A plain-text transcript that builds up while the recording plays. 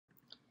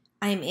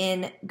I'm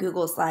in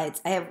Google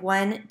Slides. I have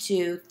 1,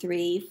 2,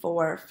 3,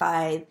 4,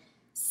 5,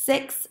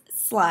 6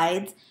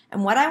 slides.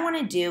 And what I want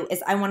to do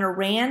is I want to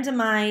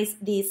randomize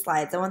these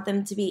slides. I want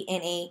them to be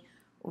in a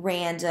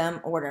random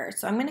order.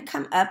 So I'm going to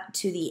come up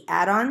to the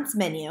Addons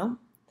menu.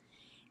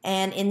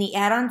 And in the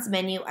Addons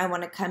menu, I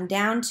want to come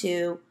down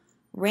to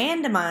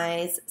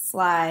Randomize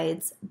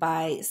Slides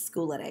by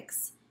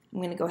Schoolytics. I'm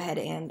going to go ahead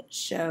and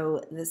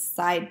show the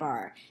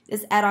sidebar.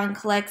 This add-on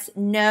collects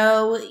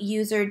no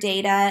user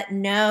data,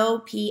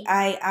 no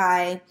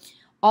PII.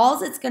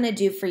 All it's going to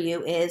do for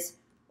you is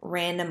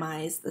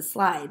randomize the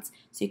slides.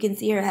 So you can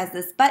see here it has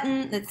this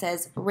button that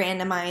says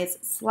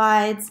Randomize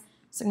Slides.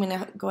 So I'm going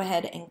to go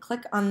ahead and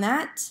click on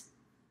that.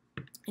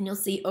 And you'll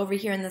see over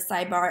here in the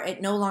sidebar,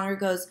 it no longer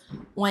goes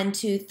 1,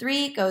 2,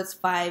 3, it goes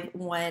 5,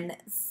 1,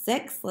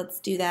 6. Let's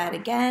do that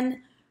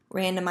again.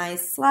 Randomize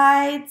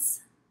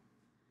Slides.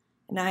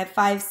 Now I have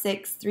 5,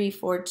 6, 3,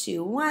 4,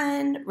 2,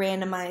 1,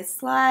 randomize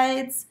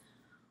slides,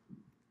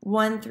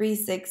 1, 3,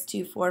 6,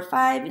 2, 4,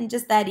 5, and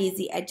just that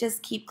easy. I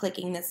just keep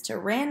clicking this to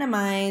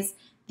randomize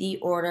the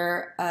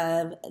order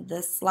of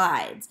the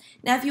slides.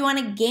 Now if you want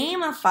to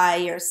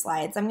gamify your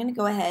slides, I'm going to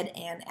go ahead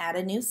and add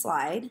a new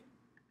slide.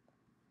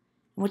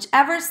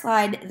 Whichever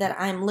slide that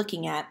I'm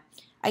looking at,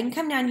 I can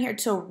come down here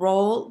to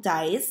roll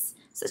dice.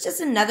 So it's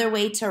just another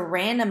way to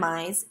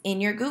randomize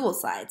in your Google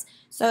Slides.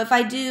 So if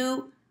I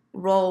do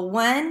roll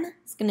 1,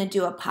 it's going to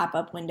do a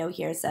pop-up window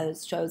here. So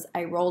it shows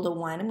I rolled a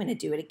 1. I'm going to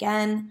do it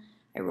again.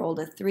 I rolled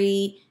a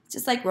 3. It's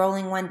just like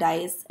rolling 1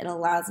 dice. It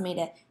allows me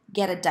to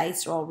get a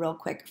dice roll real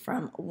quick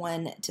from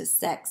 1 to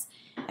 6.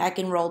 I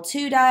can roll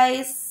 2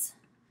 dice.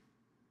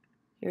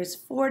 Here's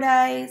 4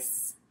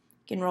 dice.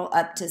 You can roll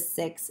up to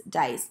 6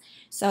 dice.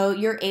 So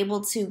you're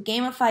able to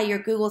gamify your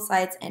Google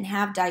Slides and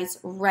have dice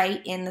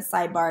right in the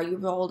sidebar. You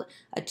rolled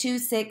a 2,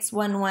 6,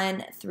 1,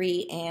 1,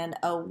 3, and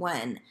a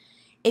 1.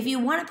 If you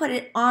want to put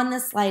it on the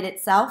slide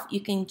itself,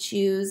 you can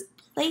choose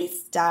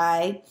Place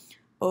Die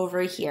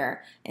over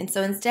here. And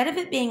so instead of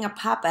it being a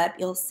pop-up,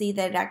 you'll see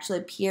that it actually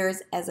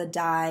appears as a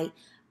die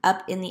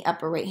up in the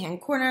upper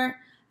right-hand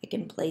corner. I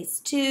can place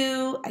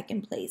 2, I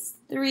can place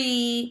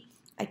 3,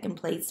 I can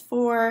place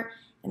 4,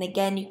 and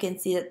again, you can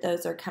see that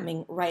those are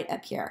coming right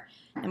up here.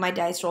 And my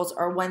dice rolls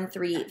are 1,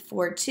 3,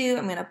 4, 2.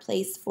 I'm going to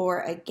place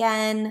 4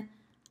 again.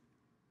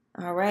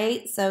 All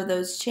right, so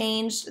those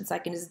changed, so I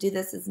can just do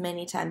this as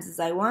many times as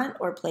I want,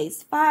 or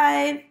place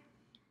 5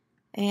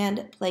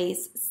 and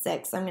place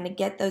 6. So I'm going to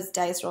get those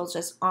dice rolls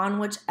just on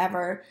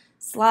whichever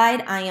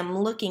slide I am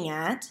looking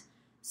at.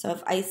 So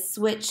if I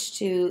switch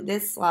to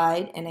this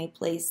slide and I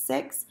place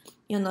 6,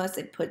 you'll notice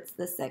it puts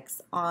the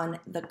 6 on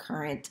the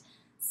current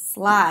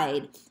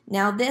slide.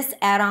 Now this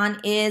add-on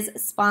is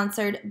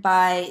sponsored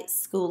by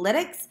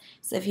Schoolytics.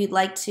 So if you'd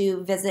like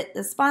to visit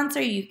the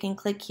sponsor, you can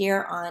click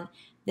here on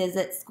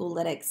visit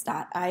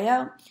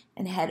schoolytics.io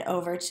and head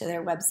over to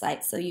their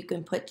website so you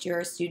can put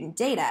your student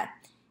data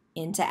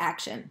into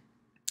action.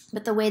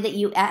 But the way that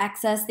you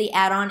access the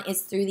add-on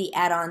is through the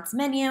Addons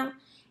menu,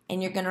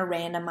 and you're going to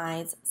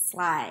randomize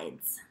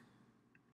slides.